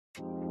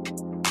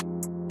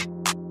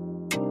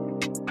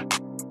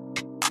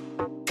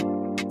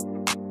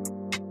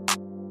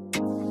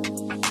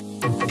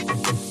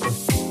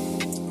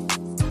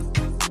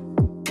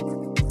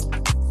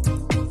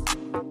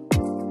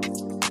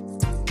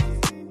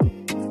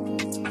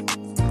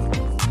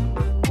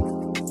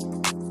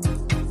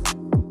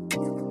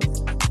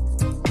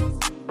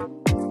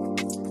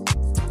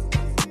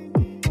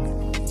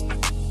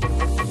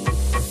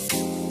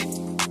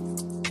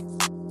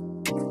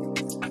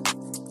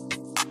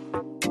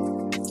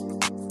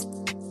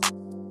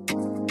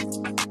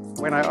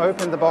When I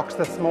opened the box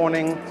this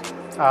morning,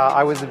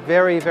 I was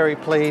very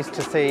pleased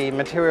to see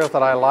materials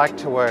that I like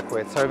to work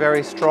with, so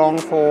very strong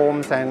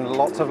forms and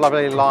lots of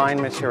lovely line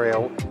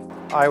material.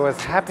 I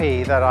was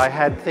happy that I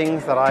had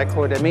things that I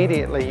could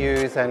immediately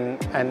use and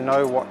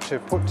know what to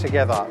put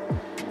together.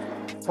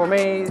 For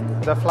me,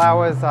 the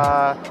flowers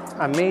are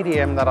a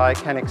medium that I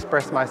can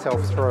express myself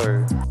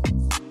through.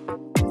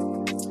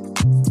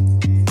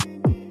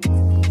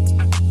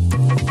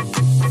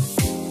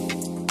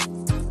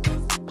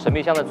 神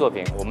秘箱的作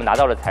品，我们拿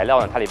到的材料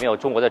呢，它里面有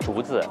中国的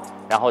竹子，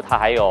然后它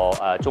还有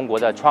中国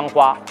的窗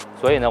花，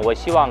所以呢，我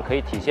希望可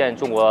以体现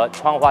中国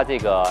窗花这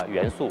个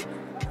元素，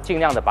尽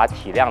量的把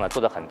体量呢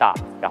做得很大，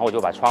然后我就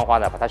把窗花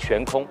呢把它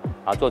悬空，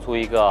然后做出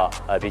一个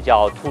比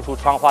较突出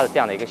窗花的这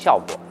样的一个效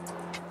果，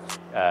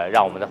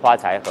让我们的花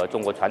材和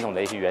中国传统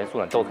的一些元素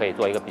呢都可以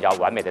做一个比较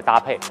完美的搭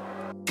配。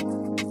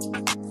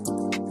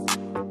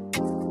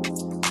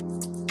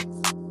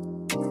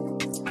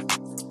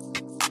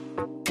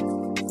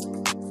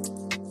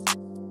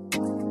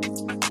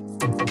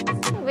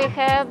 We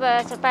have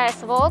a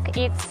surprise walk.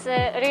 It's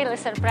really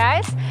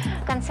surprise.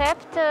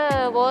 Concept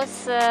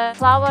was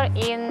flower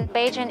in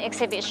Beijing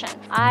exhibition.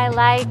 I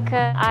like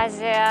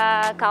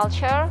Asia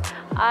culture.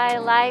 I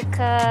like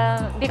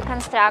big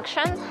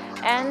construction,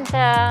 and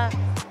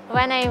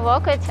when I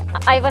walk it,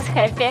 I was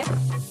happy.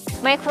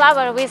 Make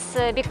flower with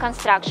big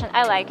construction.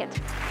 I like it.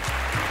 "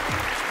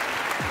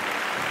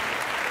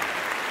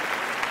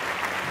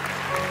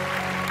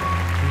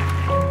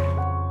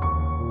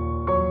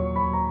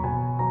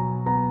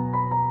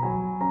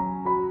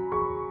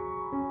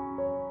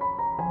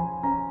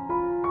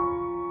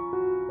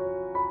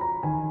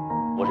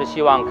我是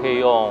希望可以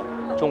用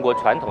中国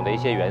传统的一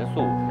些元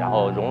素，然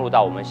后融入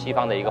到我们西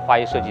方的一个花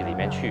艺设计里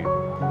面去。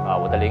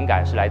我的灵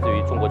感是来自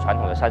于中国传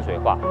统的山水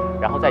画，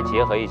然后再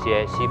结合一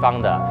些西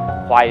方的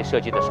花艺设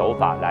计的手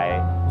法来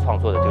创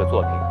作的这个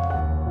作品。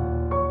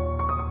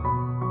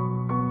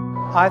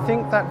 I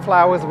think that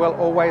flowers will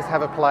always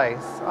have a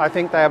place. I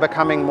think they are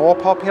becoming more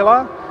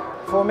popular.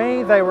 For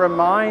me, they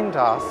remind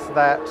us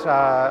that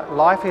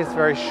life is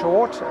very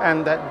short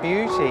and that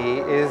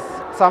beauty is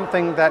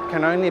something that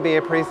can only be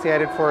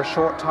appreciated for a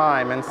short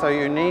time, and so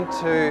you need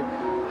to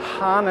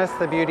harness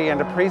the beauty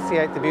and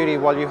appreciate the beauty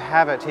while you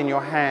have it in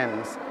your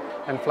hands,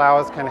 and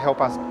flowers can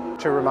help us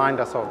to remind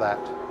us of that.